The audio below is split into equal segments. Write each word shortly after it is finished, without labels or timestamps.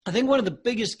I think one of the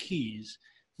biggest keys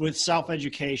with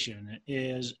self-education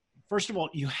is, first of all,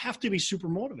 you have to be super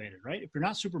motivated, right? If you're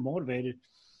not super motivated,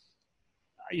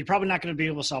 you're probably not going to be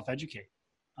able to self-educate.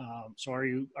 So are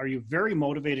you very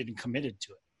motivated and committed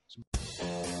to it?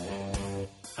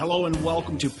 Hello and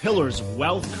welcome to Pillars of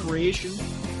Wealth Creation,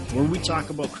 where we talk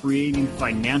about creating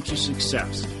financial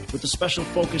success with a special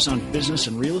focus on business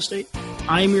and real estate.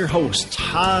 I'm your host,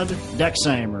 Todd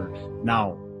Dexheimer.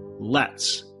 Now,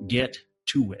 let's get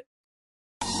to it.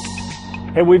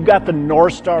 Hey, we've got the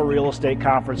North Star Real Estate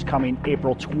Conference coming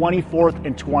April 24th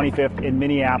and 25th in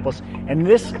Minneapolis, and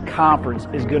this conference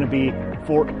is going to be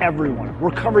for everyone.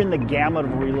 We're covering the gamut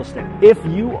of real estate. If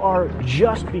you are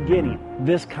just beginning,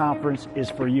 this conference is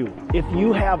for you. If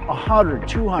you have 100,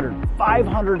 200,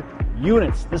 500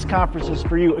 units, this conference is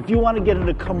for you. If you want to get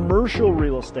into commercial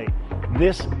real estate,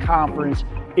 this conference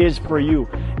is for you.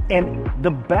 And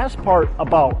the best part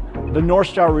about the North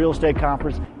Star Real Estate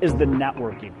Conference is the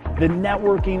networking. The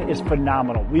networking is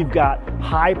phenomenal. We've got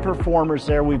high performers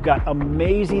there. We've got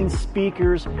amazing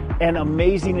speakers and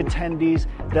amazing attendees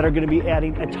that are going to be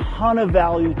adding a ton of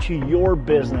value to your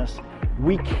business.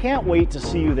 We can't wait to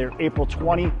see you there, April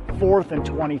 24th and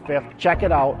 25th. Check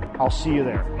it out. I'll see you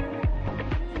there.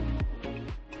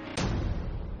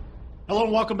 Hello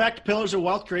and welcome back to Pillars of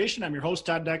Wealth Creation. I'm your host,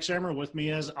 Todd Dexheimer. With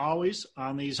me, as always,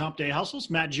 on these Hump Day Hustles,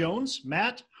 Matt Jones.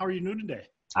 Matt, how are you doing today?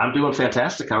 I'm doing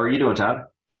fantastic. How are you doing, Todd?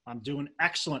 I'm doing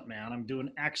excellent, man. I'm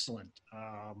doing excellent.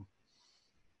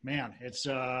 It's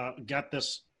got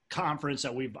this conference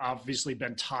that we've obviously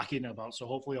been talking about, so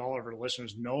hopefully all of our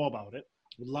listeners know about it.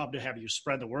 We'd love to have you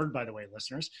spread the word, by the way,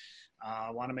 listeners.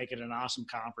 I want to make it an awesome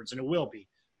conference, and it will be.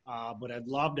 But I'd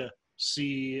love to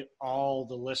see all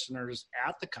the listeners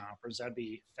at the conference. That'd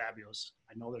be fabulous.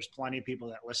 I know there's plenty of people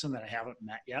that listen that I haven't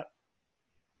met yet,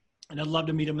 and I'd love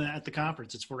to meet them at the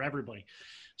conference. It's for everybody.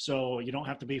 So you don't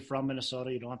have to be from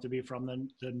Minnesota. You don't have to be from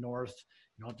the North.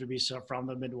 You don't have to be from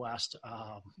the Midwest.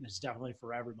 It's definitely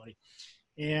for everybody.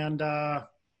 And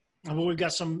we've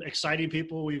got some exciting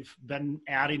people we've been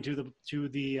adding to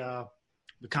the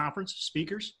conference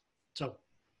speakers. So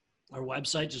our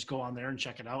website, just go on there and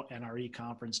check it out,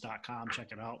 nreconference.com.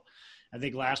 Check it out. I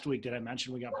think last week, did I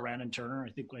mention we got Brandon Turner?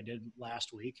 I think I did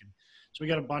last week. And so we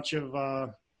got a bunch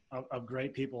of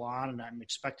great people on, and I'm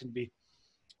expecting to be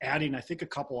adding, I think, a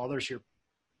couple others here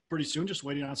pretty soon, just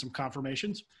waiting on some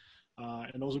confirmations.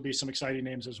 And those will be some exciting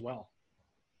names as well.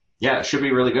 Yeah, it should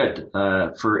be really good.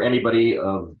 For anybody,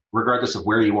 regardless of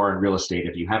where you are in real estate,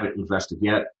 if you haven't invested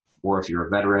yet, or if you're a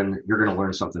veteran, you're going to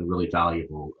learn something really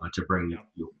valuable to bring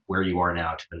you where you are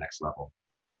now to the next level.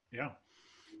 Yeah.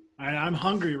 I'm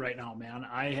hungry right now, man.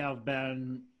 I have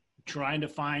been trying to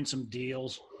find some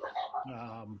deals.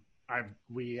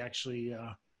 We actually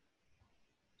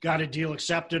got a deal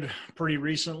accepted pretty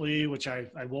recently, which I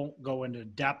won't go into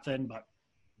depth in, but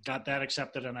got that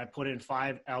accepted, and I put in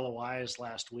 5 LOIs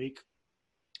last week.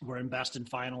 We're in best and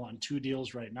final on 2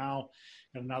 deals right now.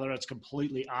 And another that's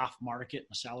completely off market.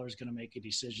 The seller is going to make a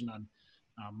decision on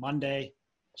Monday.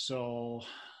 So,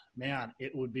 man,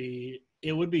 it would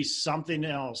be something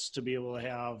else to be able to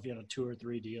have 2 or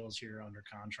 3 deals here under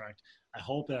contract. I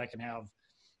hope that I can have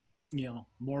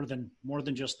more than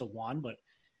just the one, but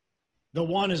the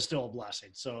one is still a blessing.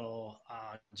 So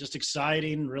just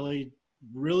exciting, really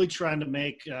trying to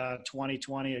make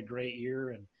 2020 a great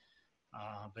year, and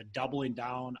but doubling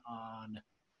down on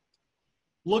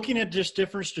looking at just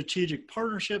different strategic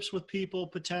partnerships with people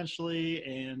potentially,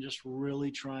 and just really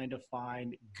trying to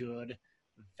find good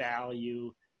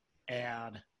value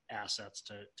add assets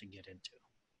to get into.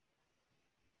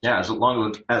 Yeah, as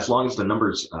long as the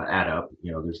numbers add up,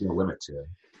 there's no limit to it.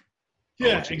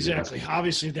 Yeah, exactly.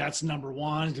 Obviously, that's number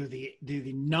one. Do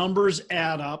the numbers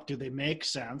add up? Do they make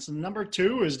sense? And number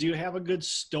 2 is, do you have a good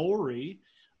story?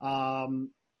 Does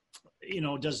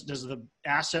the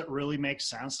asset really make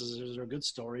sense? Is there a good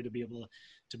story to be able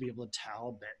to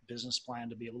tell, business plan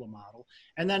to be able to model?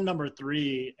 And then number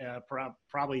 3,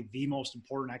 probably the most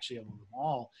important actually of them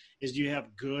all, is, do you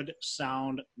have good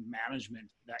sound management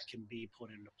that can be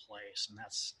put into place? And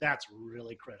that's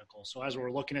really critical. So as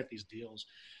we're looking at these deals,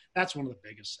 that's one of the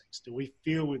biggest things. Do we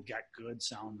feel we've got good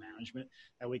sound management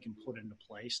that we can put into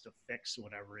place to fix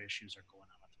whatever issues are going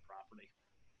on with the property?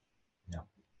 Yeah.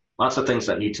 Lots of things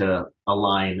that need to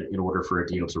align in order for a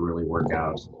deal to really work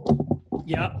out.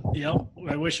 Yeah.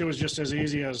 I wish it was just as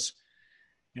easy as,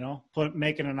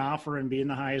 making an offer and being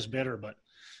the highest bidder, but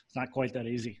it's not quite that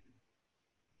easy.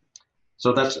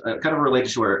 So that's kind of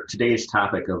related to today's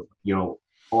topic of,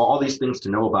 all these things to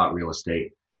know about real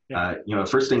estate. Yeah. The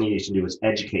first thing you need to do is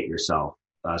educate yourself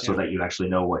so that you actually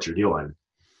know what you're doing.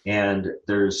 And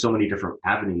there's so many different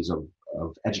avenues of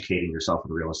of educating yourself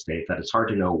in real estate that it's hard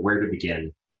to know where to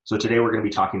begin. So today we're going to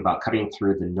be talking about cutting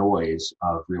through the noise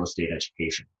of real estate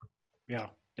education. Yeah,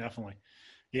 definitely.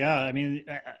 Yeah, I mean,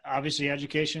 obviously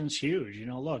education is huge.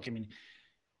 Look, I mean,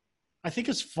 I think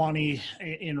it's funny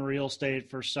in real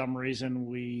estate for some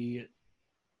reason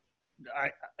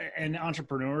and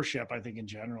entrepreneurship, I think in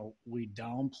general, we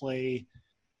downplay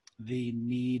the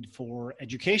need for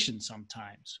education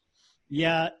sometimes.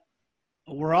 Yet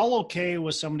we're all okay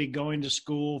with somebody going to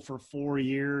school for 4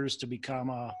 years to become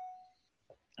a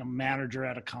manager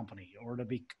at a company, or to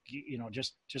be,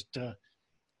 just to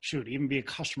even be a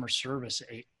customer service,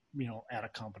 at a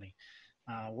company.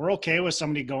 We're okay with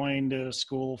somebody going to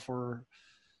school for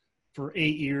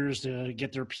 8 years to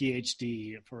get their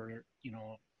PhD, for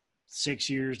 6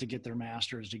 years to get their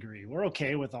master's degree. We're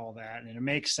okay with all that, and it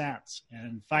makes sense.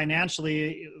 And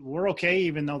financially, we're okay,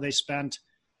 even though they spent,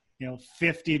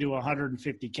 50 to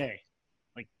 150K.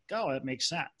 Like, oh, it makes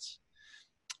sense.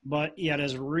 But yet,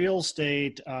 as real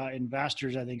estate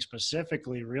investors, I think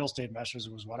specifically real estate investors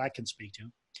was what I can speak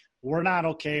to, we're not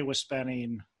okay with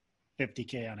spending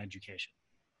 50K on education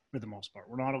for the most part.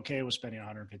 We're not okay with spending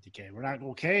 150K. We're not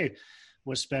okay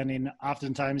with spending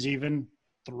oftentimes even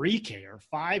 3K or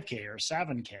 5K or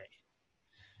 7K.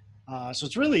 So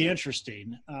it's really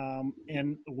interesting.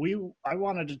 And I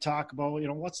wanted to talk about,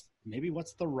 what's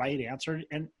the right answer.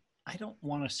 And I don't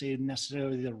want to say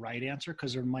necessarily the right answer,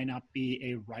 because there might not be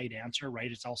a right answer, right?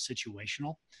 It's all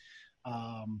situational.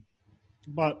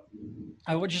 But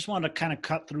I would just want to kind of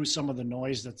cut through some of the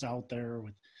noise that's out there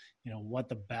with, what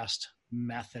the best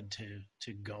method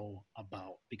to go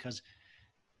about, because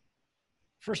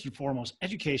first and foremost,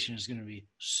 education is going to be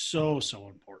so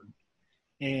important.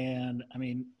 And I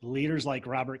mean, leaders like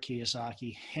Robert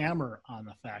Kiyosaki hammer on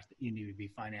the fact that you need to be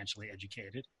financially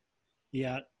educated.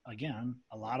 Yet again,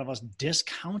 a lot of us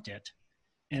discount it,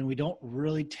 and we don't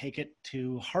really take it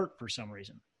to heart for some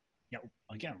reason.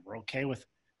 Again, we're okay with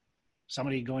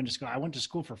somebody going to school. I went to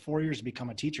school for 4 years to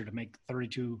become a teacher to make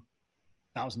 $32,000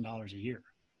 a year.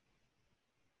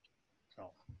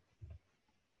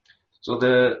 So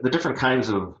the different kinds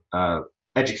of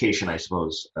education, I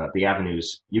suppose, the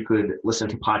avenues, you could listen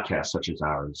to podcasts such as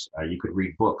ours. You could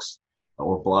read books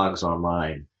or blogs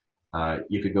online.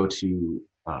 You could go to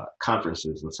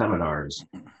conferences and seminars.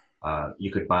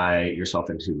 You could buy yourself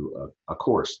into a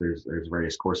course. There's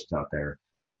various courses out there.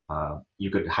 You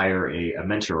could hire a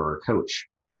mentor or a coach.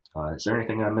 Is there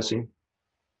anything I'm missing?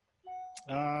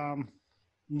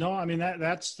 No, I mean,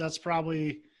 that's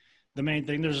probably the main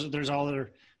thing. There's all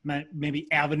other maybe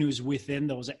avenues within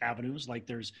those avenues. Like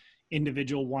there's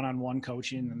individual one-on-one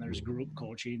coaching, and there's group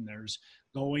coaching. There's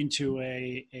going to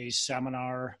a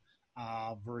seminar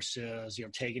versus,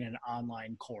 taking an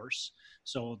online course.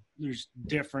 So there's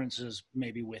differences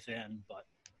maybe within, but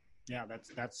yeah,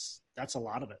 that's a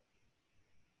lot of it.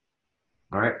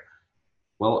 All right.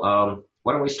 Well,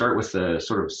 why don't we start with the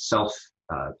sort of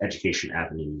self-education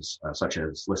avenues, such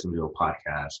as listening to a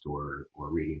podcast or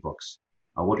reading books.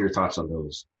 What are your thoughts on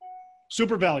those?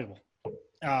 Super valuable.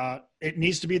 It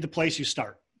needs to be the place you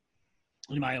start,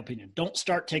 in my opinion. Don't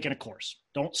start taking a course.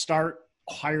 Don't start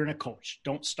hiring a coach.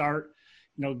 Don't start,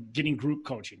 getting group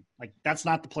coaching. Like, that's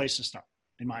not the place to start,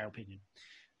 in my opinion.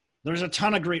 There's a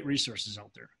ton of great resources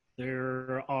out there.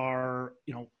 There are,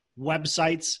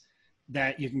 websites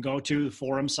that you can go to,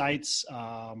 forum sites,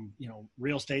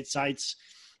 real estate sites.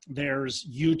 There's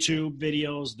YouTube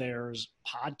videos, there's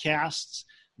podcasts,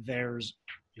 there's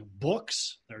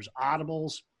books, there's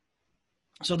audibles.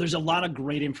 So there's a lot of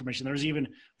great information. There's even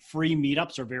free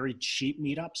meetups or very cheap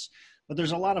meetups, but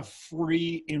there's a lot of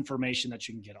free information that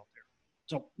you can get out there.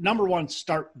 So number one,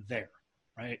 start there,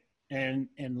 right? And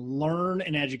learn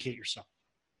and educate yourself.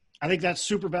 I think that's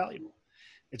super valuable.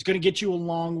 It's going to get you a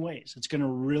long ways. It's going to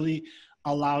really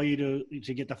allow you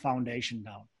to get the foundation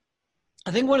down.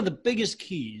 I think one of the biggest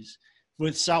keys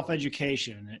with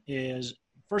self-education is,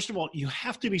 first of all, you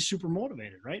have to be super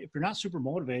motivated, right? If you're not super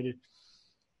motivated,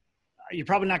 you're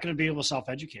probably not going to be able to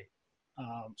self-educate.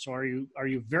 So are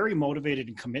you very motivated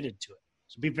and committed to it?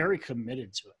 So be very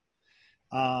committed to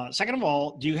it. Second of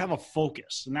all, do you have a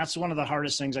focus? And that's one of the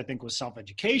hardest things, I think, with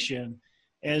self-education,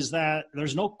 is that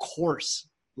there's no course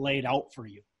laid out for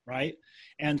you, right?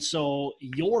 And so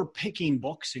you're picking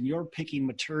books and you're picking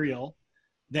material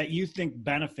that you think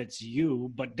benefits you,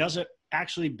 but does it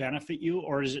actually benefit you,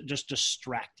 or does it just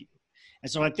distract you? And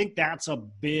so I think that's a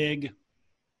big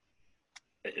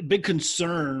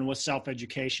concern with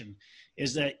self-education,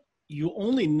 is that you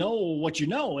only know what you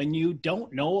know, and you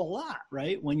don't know a lot,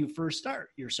 right? When you first start,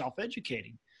 you're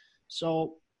self-educating.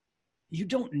 So you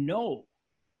don't know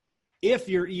if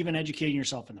you're even educating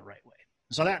yourself in the right way.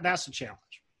 So that's the challenge.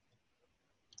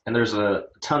 And there's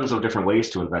tons of different ways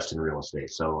to invest in real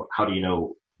estate. So how do you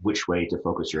know which way to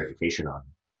focus your education on?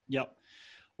 Yep.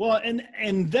 Well,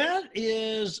 and that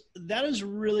is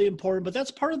really important, but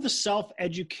that's part of the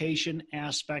self-education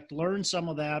aspect. Learn some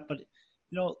of that, but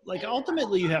like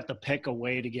ultimately you have to pick a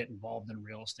way to get involved in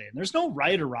real estate. And there's no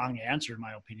right or wrong answer, in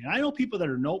my opinion. I know people that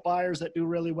are note buyers that do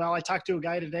really well. I talked to a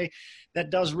guy today that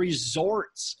does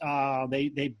resorts.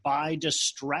 They buy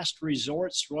distressed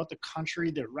resorts throughout the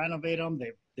country. They renovate them.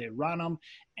 They run them,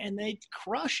 and they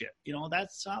crush it.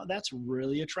 That's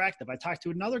really attractive. I talked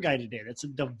to another guy today that's a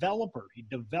developer. He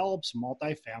develops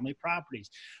multifamily properties.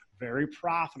 Very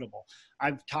profitable.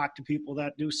 I've talked to people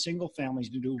that do single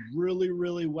families who do really,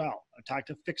 really well. I've talked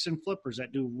to fix and flippers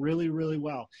that do really, really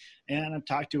well. And I've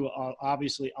talked to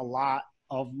obviously a lot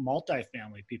of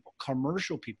multifamily people,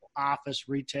 commercial people, office,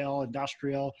 retail,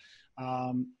 industrial.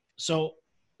 So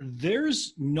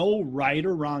there's no right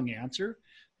or wrong answer.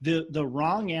 The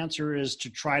wrong answer is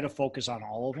to try to focus on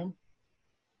all of them.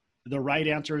 The right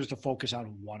answer is to focus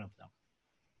on one of them.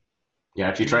 Yeah,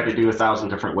 if you try to do 1,000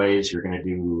 different ways, you're going to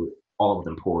do all of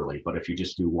them poorly. But if you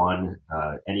just do one,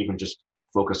 and even just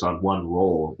focus on one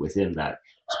role within that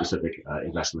specific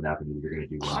investment avenue, you're going to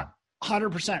do well.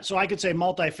 100%. So I could say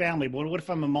multifamily, but what if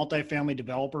I'm a multifamily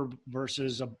developer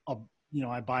versus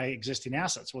I buy existing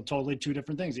assets? Well, totally two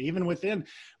different things. Even within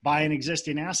buying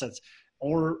existing assets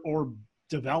or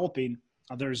developing,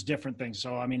 there's different things.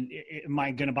 So, I mean, am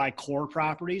I going to buy core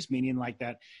properties, meaning like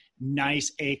that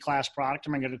nice A-class product?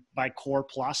 Am I going to buy core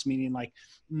plus, meaning like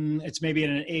it's maybe in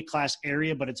an A-class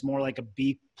area, but it's more like a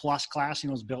B-plus class, it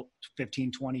was built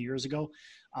 15, 20 years ago?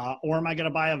 Or am I going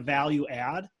to buy a value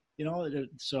add,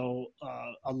 so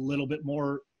a little bit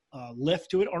more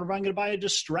lift to it? Or am I going to buy a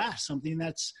distress, something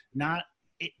that's not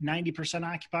 90%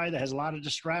 occupied, that has a lot of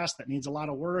distress, that needs a lot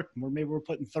of work, where maybe we're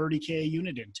putting 30K a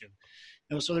unit into?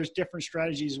 So there's different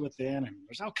strategies within, and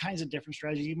there's all kinds of different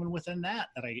strategies even within that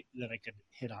I could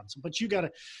hit on. So, but you got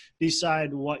to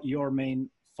decide what your main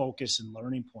focus and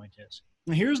learning point is.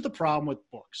 And here's the problem with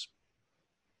books,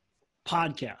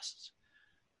 podcasts,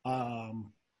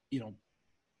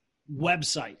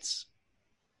 websites,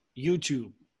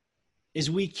 YouTube,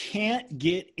 is we can't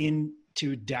get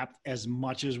into depth as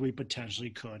much as we potentially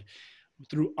could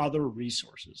through other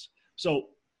resources.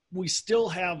 So we still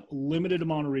have limited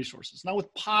amount of resources. Now with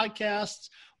podcasts,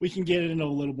 we can get into a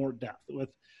little more depth. With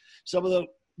some of the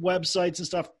websites and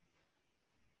stuff,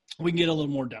 we can get a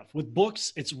little more depth. With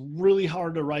books, it's really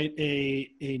hard to write a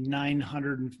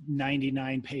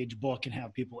 999 page book and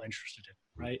have people interested in it,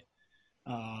 right?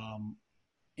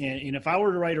 And if I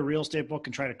were to write a real estate book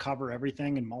and try to cover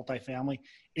everything in multifamily,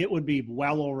 it would be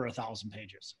well over 1,000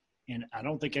 pages. And I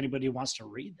don't think anybody wants to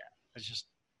read that. It's just,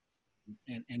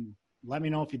 and let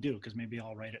me know if you do, because maybe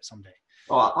I'll write it someday.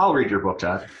 Oh, I'll read your book,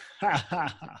 Todd.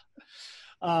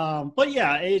 But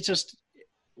yeah, it's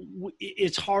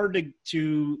hard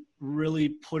to really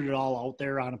put it all out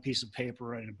there on a piece of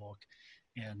paper in a book,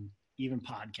 and even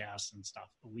podcasts and stuff.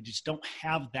 But we just don't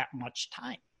have that much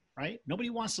time, right?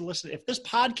 Nobody wants to listen. If this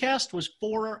podcast was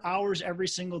 4 hours every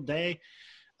single day,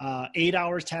 8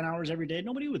 hours, 10 hours every day,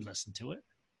 nobody would listen to it.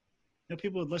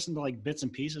 People would listen to like bits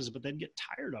and pieces, but they'd get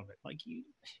tired of it. Like you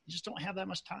just don't have that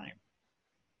much time.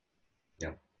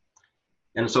 Yeah.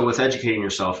 And so with educating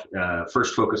yourself,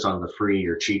 first focus on the free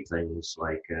or cheap things,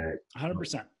 like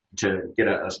 100%. To get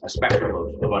a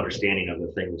spectrum of understanding of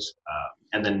the things,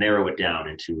 and then narrow it down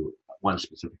into one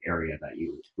specific area that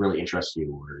you really interests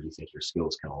you, or you think your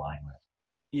skills can align with.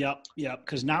 Yep.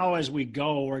 Because now as we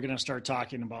go, we're going to start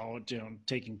talking about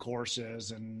taking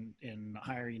courses and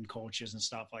hiring coaches and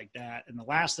stuff like that. And the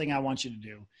last thing I want you to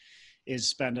do is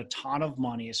spend a ton of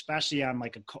money, especially on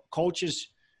like coaches.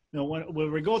 When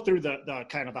we go through the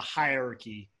kind of the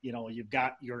hierarchy, you've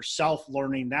got your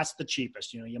self-learning. That's the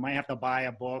cheapest. You might have to buy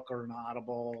a book or an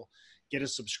Audible, get a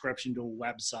subscription to a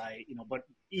website, but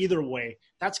either way,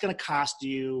 that's going to cost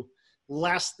you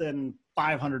less than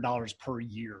 $500 per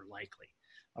year, likely.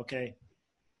 Okay.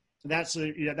 That's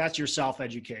your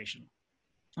self-education.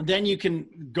 And then you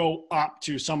can go up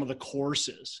to some of the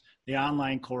courses, the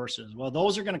online courses. Well,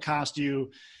 those are going to cost you,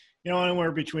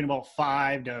 anywhere between about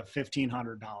 $500 to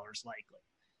 $1,500 likely.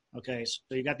 Okay.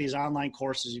 So you got these online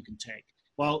courses you can take.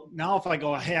 Well, now if I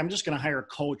go, hey, I'm just going to hire a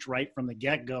coach right from the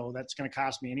get-go, that's going to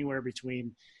cost me anywhere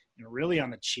between, really on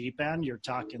the cheap end, you're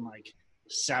talking like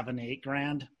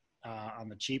 $7,000-8,000 on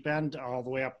the cheap end, all the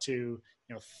way up to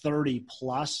 30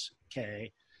 plus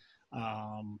K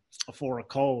for a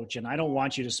coach. And I don't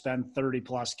want you to spend 30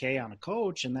 plus K on a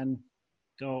coach and then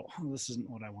go, this isn't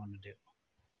what I want to do.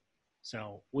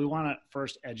 So we want to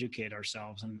first educate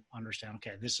ourselves and understand,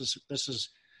 okay, this is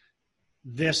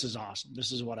awesome.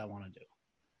 This is what I want to do.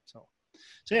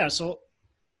 So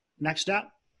next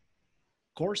step,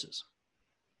 courses.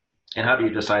 And how do you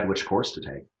decide which course to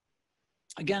take?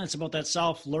 Again, it's about that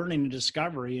self-learning and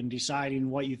discovery and deciding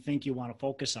what you think you want to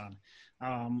focus on.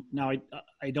 Now,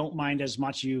 I don't mind as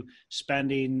much you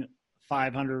spending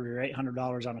 $500 or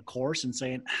 $800 on a course and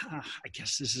saying, I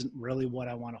guess this isn't really what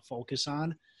I want to focus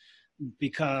on,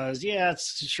 because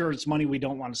it's money we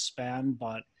don't want to spend,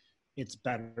 but it's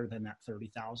better than that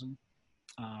 $30,000.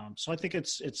 So I think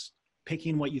it's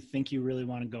picking what you think you really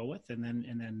want to go with, and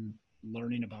then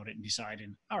learning about it and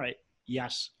deciding, all right,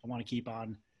 yes, I want to keep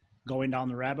on going down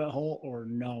the rabbit hole, or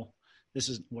no, this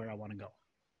is where I want to go.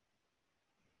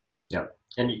 Yeah.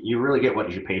 And you really get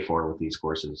what you pay for with these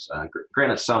courses.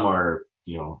 Granted, some are,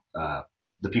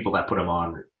 the people that put them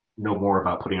on know more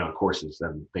about putting on courses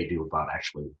than they do about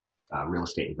actually real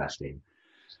estate investing.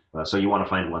 So you want to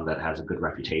find one that has a good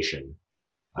reputation.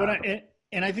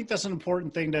 And I think that's an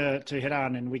important thing to hit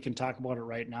on, and we can talk about it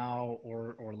right now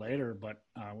or later, but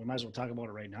we might as well talk about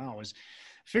it right now, is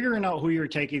figuring out who you're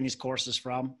taking these courses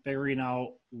from, figuring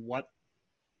out what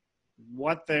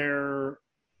their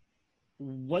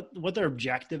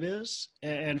objective is,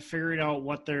 and figuring out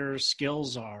what their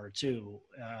skills are too.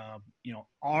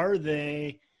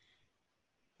 They're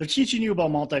teaching you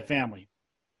about multifamily.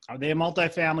 Are they a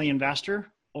multifamily investor,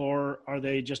 or are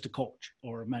they just a coach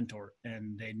or a mentor,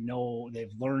 and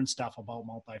they've learned stuff about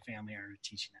multifamily and are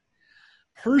teaching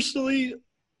it? Personally,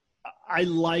 I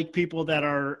like people that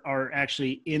are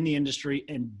actually in the industry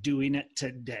and doing it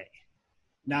today.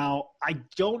 Now, I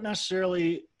don't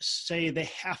necessarily say they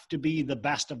have to be the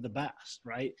best of the best,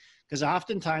 right? Because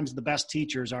oftentimes the best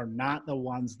teachers are not the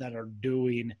ones that are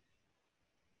doing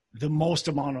the most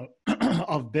amount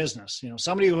of business.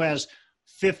 Somebody who has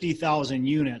 50,000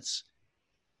 units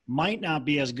might not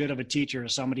be as good of a teacher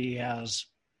as somebody who has,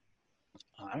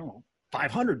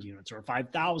 500 units or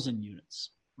 5,000 units,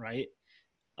 right?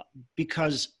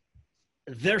 Because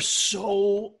they're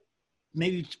so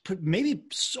maybe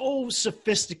so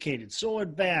sophisticated, so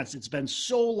advanced. It's been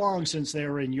so long since they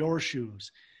were in your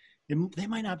shoes. They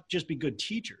might not just be good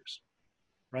teachers,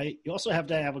 right? You also have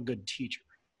to have a good teacher.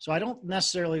 So I don't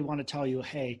necessarily want to tell you,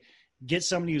 hey, get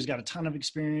somebody who's got a ton of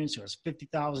experience, who has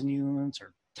 50,000 units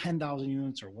or 10,000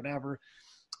 units or whatever.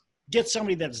 Get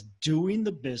somebody that's doing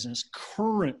the business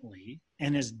currently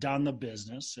and has done the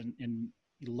business, and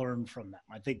learn from them.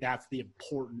 I think that's the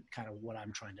important kind of what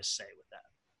I'm trying to say with that.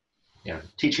 Yeah,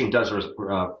 teaching does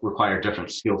require a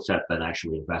different skill set than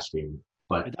actually investing,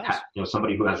 but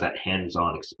somebody who has that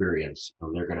hands-on experience,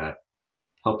 they're going to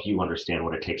help you understand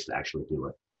what it takes to actually do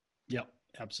it. Yep,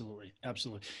 absolutely.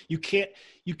 You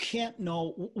can't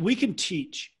know. We can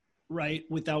teach, right,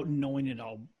 without knowing it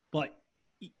all, but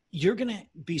you're going to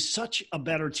be such a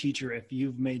better teacher if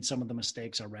you've made some of the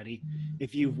mistakes already,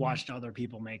 if you've watched other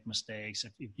people make mistakes,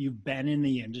 if you've been in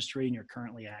the industry and you're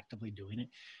currently actively doing it.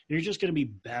 You're just going to be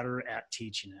better at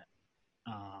teaching it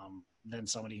than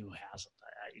somebody who hasn't.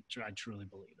 I truly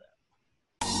believe that.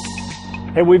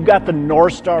 Hey, we've got the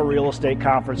North Star Real Estate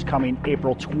Conference coming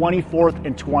April 24th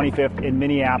and 25th in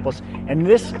Minneapolis, and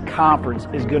this conference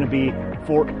is going to be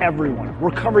for everyone.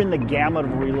 We're covering the gamut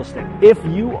of real estate. If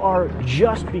you are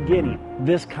just beginning,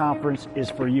 this conference is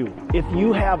for you. If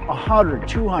you have 100,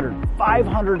 200,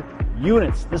 500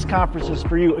 units, this conference is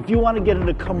for you. If you want to get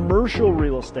into commercial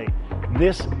real estate,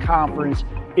 this conference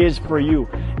is for you.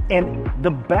 And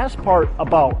the best part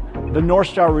about the North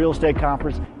Star Real Estate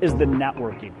Conference is the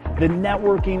networking. The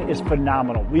networking is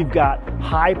phenomenal. We've got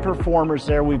high performers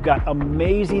there. We've got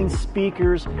amazing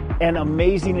speakers and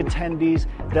amazing attendees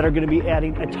that are going to be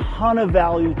adding a ton of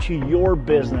value to your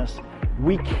business.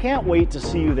 We can't wait to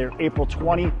see you there, April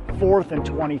 24th and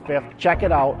 25th. Check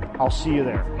it out. I'll see you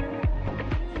there.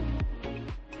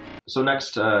 So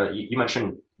next, you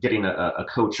mentioned getting a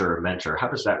coach or a mentor. How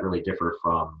does that really differ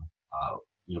from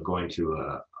going to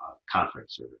a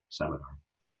conference or seminar?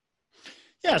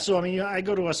 Yeah, so I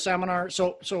go to a seminar.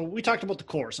 So we talked about the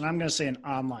course, and I'm going to say an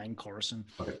online course, and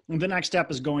okay. The next step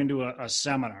is going to a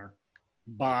seminar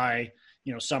by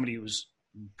somebody who's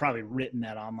probably written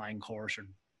that online course or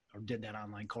did that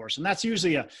online course, and that's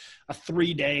usually a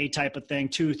 3-day type of thing,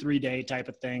 2-3 day type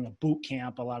of thing, a boot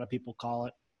camp, a lot of people call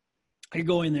it. You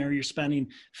go in there, you're spending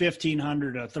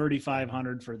 $1,500 to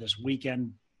 $3,500 for this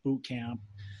weekend boot camp,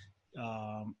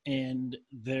 and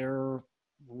they're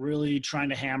really trying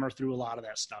to hammer through a lot of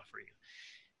that stuff for you.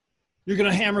 You're going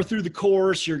to hammer through the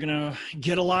course. You're going to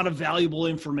get a lot of valuable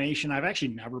information. I've actually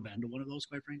never been to one of those,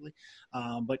 quite frankly,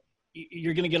 but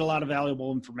you're going to get a lot of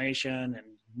valuable information and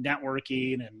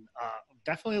networking and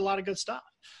definitely a lot of good stuff.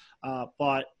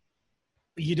 But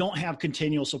you don't have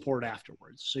continual support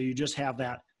afterwards. So you just have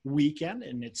that weekend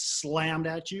and it's slammed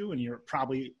at you and you're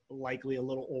probably likely a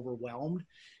little overwhelmed,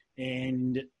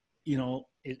 and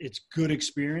it's good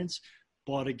experience,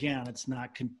 but again, it's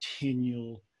not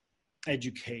continual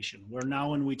education. Where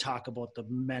now when we talk about the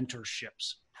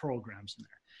mentorships programs in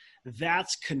there,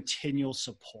 that's continual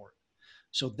support.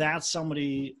 So that's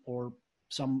somebody or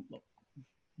some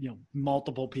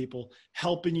multiple people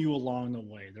helping you along the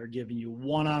way. They're giving you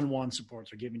one-on-one support.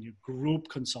 They're giving you group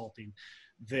consulting.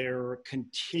 They're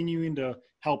continuing to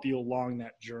help you along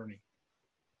that journey.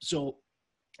 So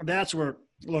that's where,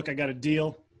 look, I got a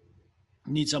deal.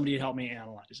 Need somebody to help me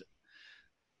analyze it.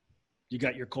 You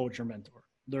got your coach or mentor.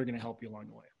 They're going to help you along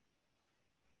the way.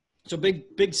 So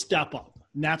big step up.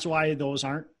 And that's why those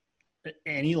aren't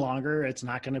any longer. It's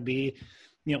not going to be,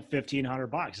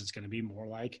 $1,500. It's going to be more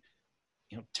like,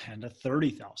 $10,000 to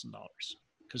 $30,000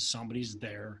 because somebody's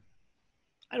there.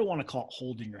 I don't want to call it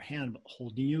holding your hand, but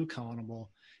holding you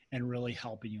accountable and really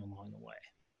helping you along the way.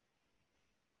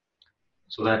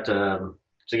 So that,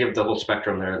 to give the whole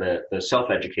spectrum there, the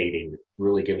self-educating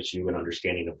really gives you an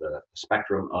understanding of the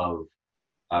spectrum of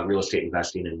real estate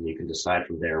investing, and you can decide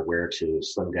from there where to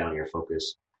slim down your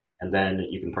focus. And then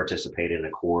you can participate in a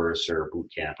course or boot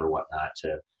camp or whatnot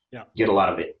to get a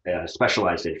lot of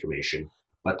specialized information.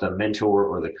 But the mentor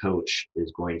or the coach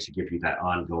is going to give you that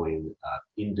ongoing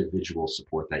individual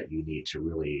support that you need to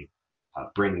really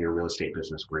bring your real estate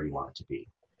business where you want it to be.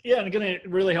 Yeah, and going to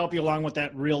really help you along with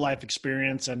that real life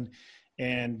experience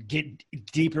and get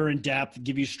deeper in depth,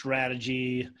 give you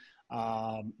strategy.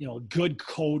 A good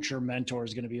coach or mentor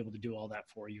is going to be able to do all that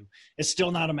for you. It's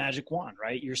still not a magic wand,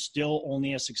 right? You're still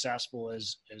only as successful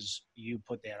as you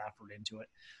put that effort into it.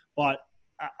 But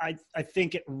I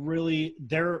think it really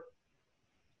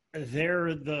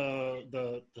they're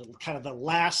the kind of the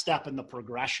last step in the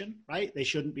progression, right? They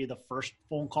shouldn't be the first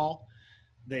phone call.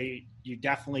 You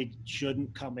definitely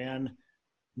shouldn't come in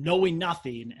knowing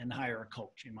nothing and hire a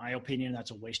coach. In my opinion,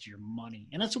 that's a waste of your money,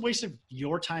 and it's a waste of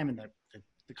your time and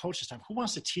the coach's time. Who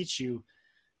wants to teach you,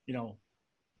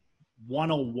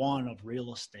 101 of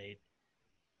real estate,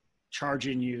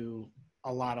 charging you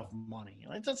a lot of money?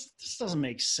 This doesn't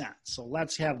make sense. So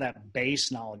let's have that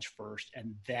base knowledge first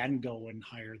and then go and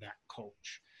hire that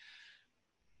coach.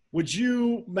 Would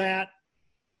you, Matt,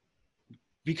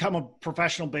 become a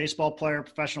professional baseball player,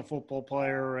 professional football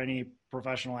player, or any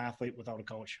professional athlete without a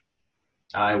coach?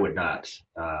 I would not.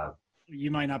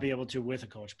 You might not be able to with a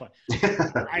coach, but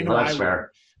I know that's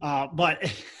fair. But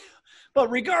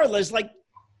regardless,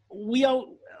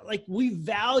 we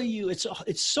value,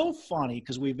 it's so funny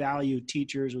because we value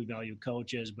teachers, we value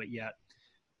coaches, but yet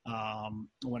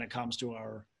when it comes to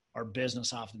our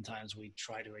business, oftentimes we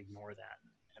try to ignore that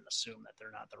and assume that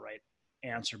they're not the right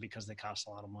answer because they cost a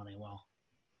lot of money. Well,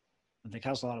 they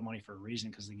cost a lot of money for a reason,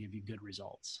 because they give you good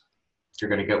results. You're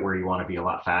going to get where you want to be a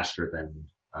lot faster than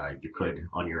you could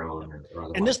on your own. Or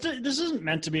and this isn't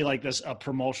meant to be like this a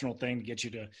promotional thing to get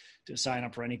you to sign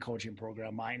up for any coaching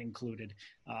program, mine included.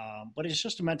 But it's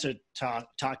just meant to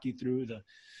talk you through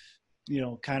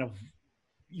the, kind of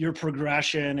your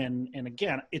progression. And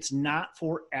again, it's not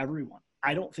for everyone.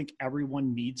 I don't think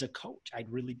everyone needs a coach. I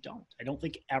really don't. I don't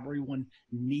think everyone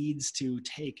needs to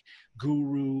take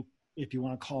guru, if you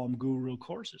want to call them guru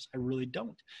courses. I really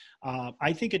don't.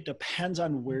 I think it depends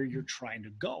on where you're trying to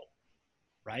go.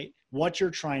 Right? What you're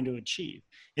trying to achieve.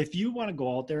 If you want to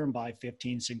go out there and buy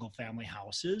 15 single family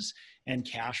houses and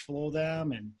cash flow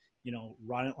them and,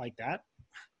 run it like that,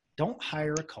 don't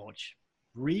hire a coach,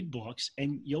 read books,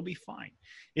 and you'll be fine.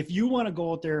 If you want to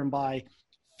go out there and buy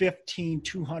 15,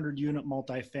 200 unit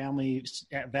multifamily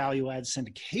value add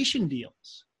syndication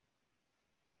deals,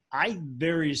 I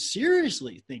very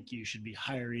seriously think you should be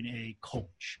hiring a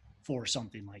coach for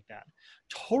something like that.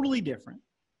 Totally different.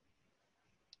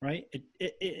 Right?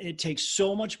 It takes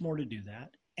so much more to do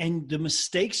that. And the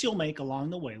mistakes you'll make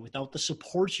along the way without the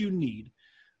support you need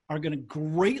are going to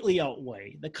greatly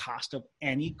outweigh the cost of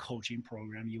any coaching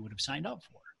program you would have signed up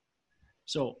for.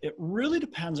 So it really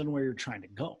depends on where you're trying to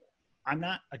go. I'm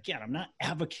not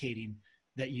advocating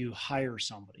that you hire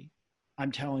somebody.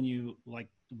 I'm telling you, the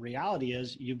reality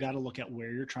is you've got to look at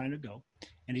where you're trying to go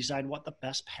and decide what the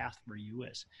best path for you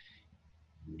is.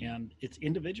 And it's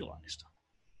individualized.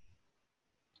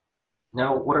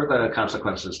 Now, what are the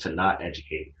consequences to not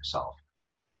educating yourself?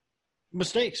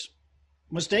 Mistakes,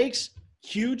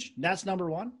 huge. That's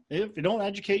number one. If you don't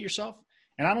educate yourself,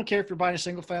 and I don't care if you're buying a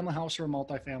single family house or a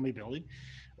multifamily building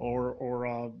or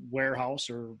a warehouse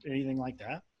or anything like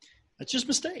that, it's just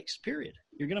mistakes, period.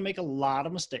 You're going to make a lot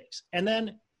of mistakes. And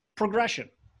then progression.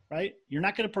 right? You're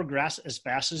not going to progress as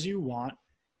fast as you want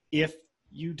if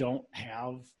you don't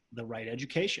have the right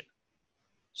education.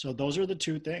 So those are the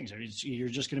two things. You're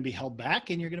just going to be held back,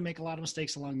 and you're going to make a lot of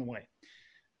mistakes along the way.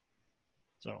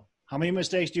 So how many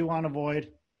mistakes do you want to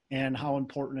avoid, and how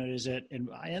important is it? And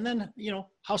then,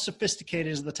 how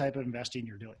sophisticated is the type of investing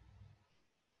you're doing?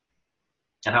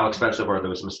 And how expensive are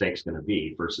those mistakes going to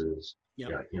be versus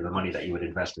the money that you would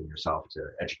invest in yourself to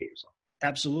educate yourself?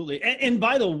 Absolutely. And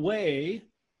by the way,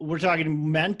 we're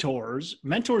talking mentors.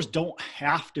 Mentors don't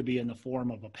have to be in the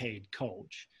form of a paid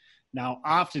coach. Now,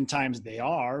 oftentimes they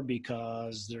are,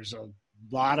 because there's a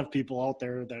lot of people out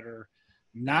there that are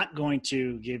not going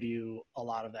to give you a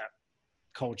lot of that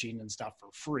coaching and stuff for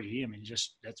free. I mean,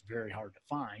 that's very hard to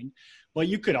find. But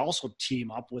you could also team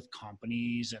up with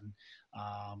companies and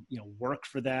work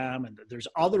for them, and there's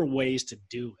other ways to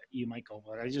do it. You might go,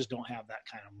 but I just don't have that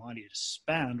kind of money to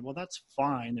spend. Well, that's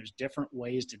fine. There's different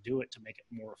ways to do it to make it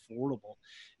more affordable.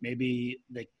 Maybe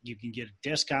you can get a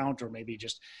discount, or maybe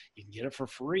just you can get it for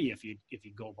free if you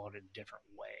go about it a different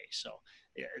way. So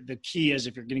the key is,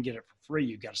 if you're going to get it for free,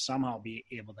 you've got to somehow be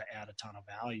able to add a ton of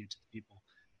value to the people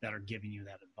that are giving you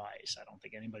that advice. I don't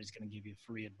think anybody's going to give you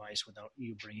free advice without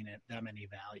you bringing them any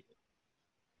value.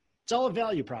 It's all a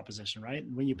value proposition, right?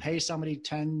 When you pay somebody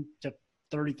 $10,000 to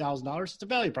 $30,000, it's a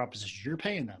value proposition. You're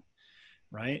paying them,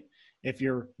 right? If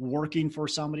you're working for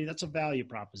somebody, that's a value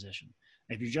proposition.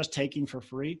 If you're just taking for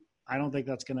free, I don't think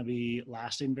that's going to be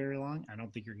lasting very long. I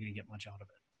don't think you're going to get much out of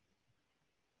it.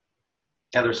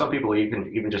 Yeah, there's some people you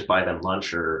can even just buy them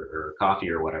lunch or coffee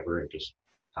or whatever, and just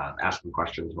ask them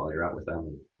questions while you're out with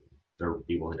them. They'll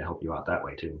be willing to help you out that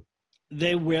way too.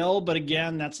 They will, but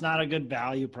again, that's not a good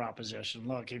value proposition.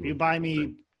 Look, if you buy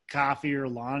me coffee or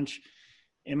lunch,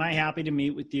 am I happy to meet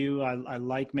with you? I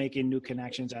like making new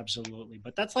connections, absolutely.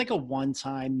 But that's like a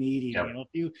one-time meeting. Yep.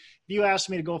 If you ask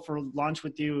me to go for lunch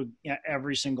with you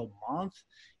every single month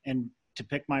and to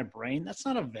pick my brain, that's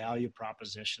not a value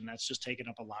proposition. That's just taking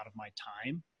up a lot of my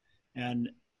time. And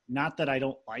not that I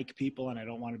don't like people and I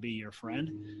don't want to be your friend,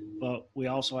 but we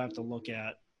also have to look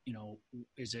at,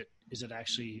 is it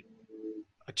actually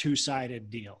a two-sided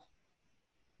deal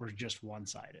or just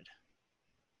one-sided?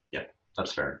 Yeah,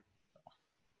 that's fair.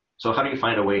 So how do you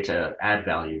find a way to add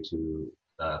value to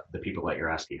the people that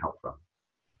you're asking help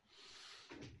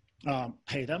from?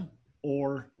 Pay them,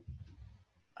 or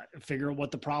figure out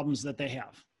what the problems that they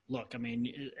have. Look, I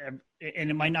mean, and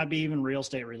it might not be even real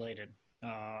estate related.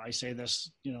 I say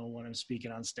this, when I'm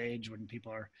speaking on stage, when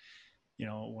people are,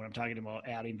 when I'm talking about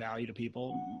adding value to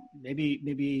people,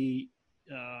 maybe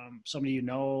somebody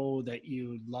that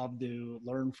you'd love to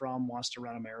learn from wants to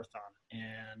run a marathon,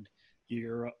 and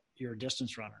you're a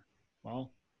distance runner.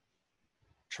 Well,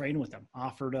 train with them.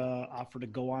 Offer to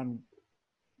go on,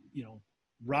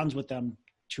 runs with them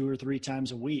 2 or 3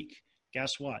 times a week.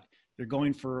 Guess what? You're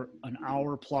going for an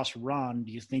hour plus run.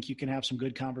 Do you think you can have some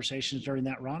good conversations during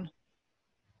that run?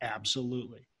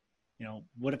 Absolutely.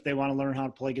 What if they want to learn how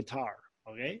to play guitar?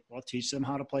 Okay, well, teach them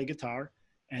how to play guitar,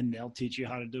 and they'll teach you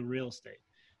how to do real estate.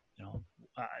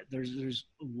 There's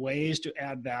ways to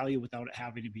add value without it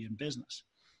having to be in business.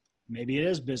 Maybe it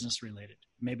is business related.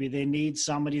 Maybe they need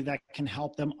somebody that can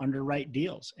help them underwrite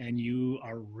deals, and you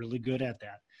are really good at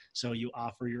that. So you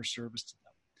offer your service to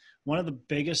them. One of the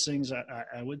biggest things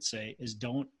I would say is,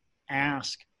 don't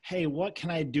ask, hey, what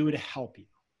can I do to help you?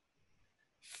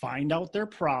 Find out their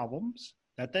problems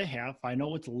that they have, find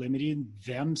out what's limiting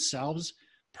themselves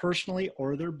personally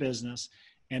or their business,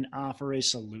 and offer a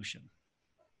solution.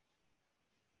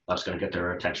 That's going to get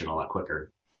their attention a lot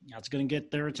quicker. That's going to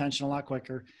get their attention a lot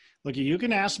quicker. Look, you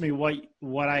can ask me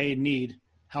what I need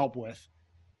help with,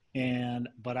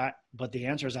 but the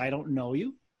answer is, I don't know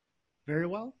you very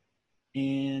well,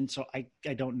 and so I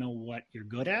don't know what you're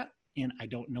good at, and I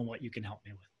don't know what you can help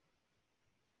me with.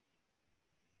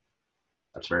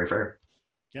 That's very fair.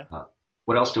 Yeah.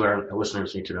 What else do our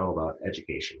listeners need to know about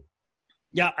education?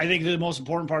 Yeah, I think the most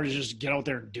important part is just get out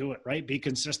there and do it, right? Be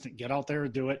consistent. Get out there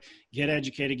and do it. Get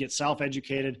educated. Get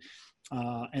self-educated.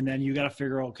 And then you got to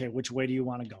figure, okay, which way do you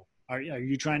want to go? Are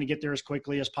you trying to get there as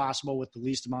quickly as possible with the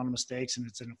least amount of mistakes, and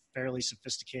it's in a fairly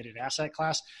sophisticated asset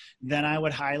class? Then I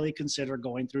would highly consider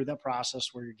going through that process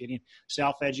where you're getting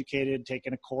self-educated,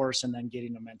 taking a course, and then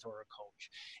getting a mentor or a coach.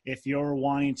 If you're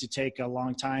wanting to take a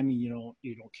long time, you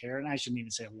don't care, and I shouldn't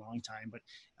even say a long time, but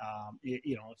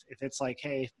if it's like,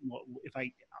 hey,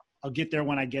 I'll get there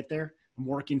when I get there. I'm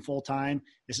working full time.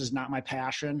 This is not my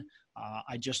passion.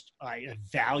 I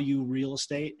value real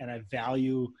estate, and I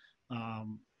value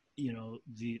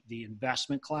the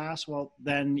investment class. Well,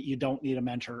 then you don't need a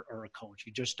mentor or a coach.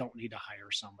 You just don't need to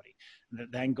hire somebody.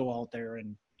 Then go out there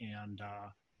and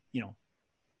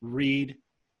read,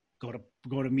 go to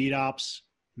meetups,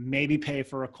 maybe pay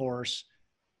for a course,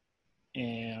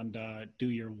 and do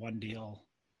your one deal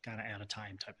kind of at a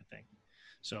time type of thing.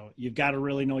 So you've got to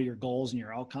really know your goals and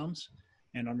your outcomes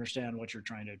and understand what you're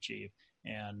trying to achieve.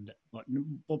 But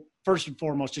first and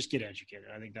foremost, just get educated.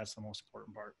 I think that's the most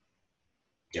important part.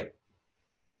 Yep.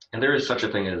 And there is such a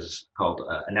thing as called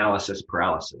analysis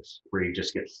paralysis, where you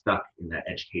just get stuck in that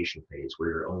education phase where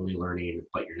you're only learning,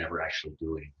 but you're never actually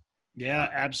doing. Yeah,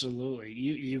 absolutely.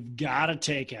 You've got to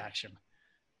take action.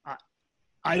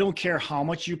 I don't care how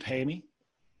much you pay me.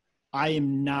 I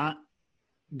am not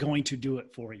going to do it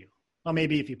for you. Well,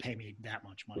 maybe if you pay me that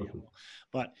much money, I will.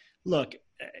 But look,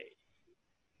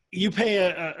 you pay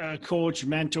a coach,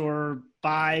 mentor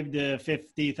 $5,000 to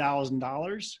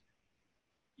 $50,000,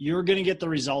 you're going to get the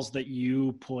results that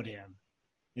you put in,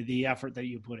 the effort that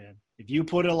you put in. If you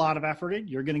put a lot of effort in,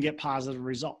 you're going to get positive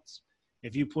results.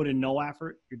 If you put in no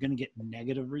effort, you're going to get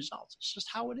negative results. It's just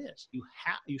how it is. You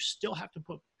still have to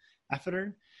put effort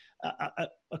in.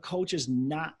 A coach is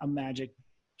not a magic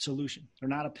solution. They're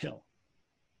not a pill.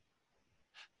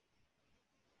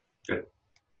 Good.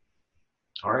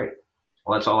 All right.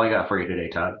 Well, that's all I got for you today,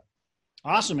 Todd.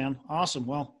 Awesome, man. Awesome.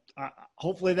 Well,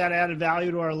 hopefully that added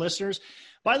value to our listeners.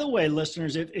 By the way,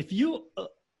 listeners, if you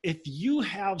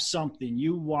have something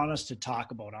you want us to talk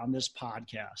about on this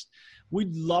podcast,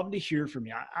 we'd love to hear from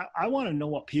you. I want to know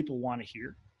what people want to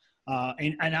hear.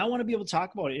 And I want to be able to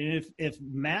talk about it. And if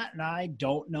Matt and I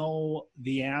don't know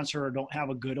the answer or don't have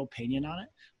a good opinion on it,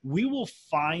 we will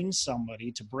find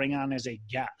somebody to bring on as a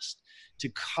guest to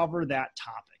cover that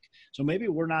topic. So maybe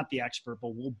we're not the expert,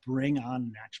 but we'll bring on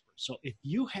an expert. So if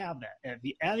you have that,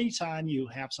 anytime you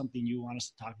have something you want us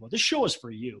to talk about, this show is for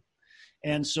you.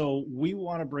 And so we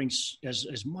want to bring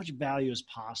as much value as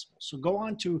possible. So go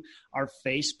on to our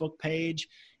Facebook page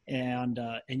and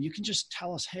you can just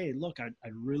tell us, hey, look,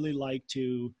 I'd really like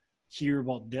to hear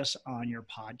about this on your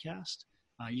podcast.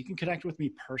 You can connect with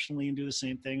me personally and do the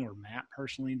same thing, or Matt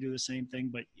personally and do the same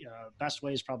thing. But best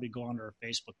way is probably go on to our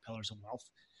Facebook Pillars of Wealth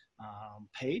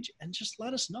page and just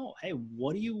let us know, hey,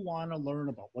 what do you want to learn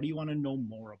about? What do you want to know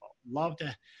more about? Love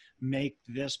to make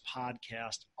this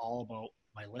podcast all about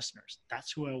my listeners.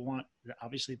 That's who I want.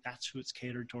 Obviously, that's who it's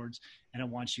catered towards. And I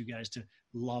want you guys to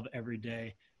love every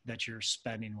day that you're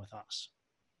spending with us.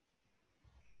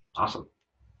 Awesome.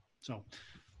 So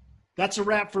that's a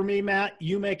wrap for me, Matt.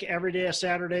 You make every day a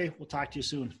Saturday. We'll talk to you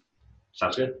soon.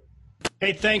 Sounds good.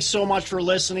 Hey, thanks so much for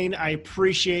listening. I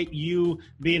appreciate you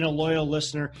being a loyal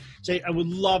listener. I would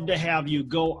love to have you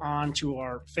go on to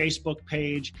our Facebook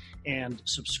page and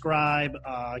subscribe.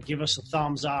 Give us a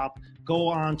thumbs up. Go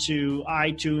on to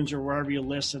iTunes or wherever you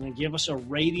listen and give us a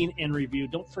rating and review.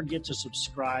 Don't forget to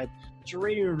subscribe. But your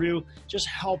rating and review just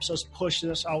helps us push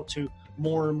this out to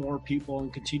more and more people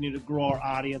and continue to grow our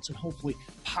audience and hopefully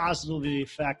positively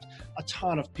affect a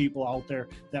ton of people out there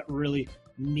that really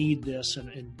need this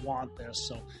and want this.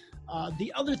 So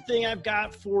the other thing I've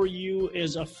got for you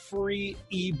is a free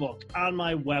ebook on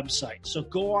my website. So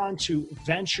go on to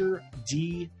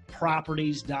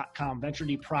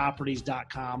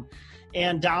VentureDProperties.com,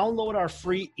 and download our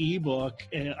free ebook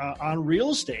on real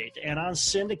estate and on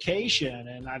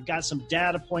syndication. And I've got some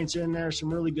data points in there,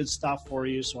 some really good stuff for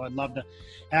you. So I'd love to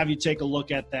have you take a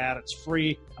look at that. It's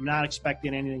free. I'm not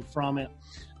expecting anything from it.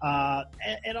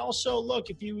 And also, look,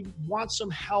 if you want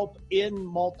some help in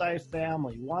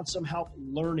multifamily, want some help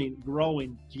learning,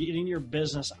 growing, getting your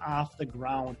business off the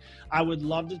ground, I would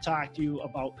love to talk to you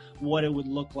about what it would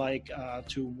look like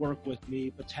to work with me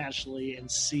potentially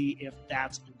and see if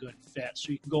that's a good fit.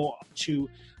 So you can go to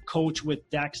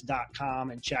coachwithdex.com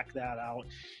and check that out,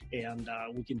 and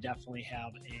we can definitely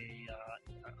have a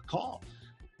call.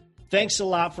 Thanks a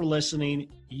lot for listening.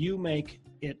 You make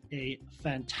it a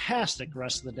fantastic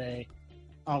rest of the day.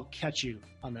 I'll catch you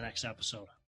on the next episode.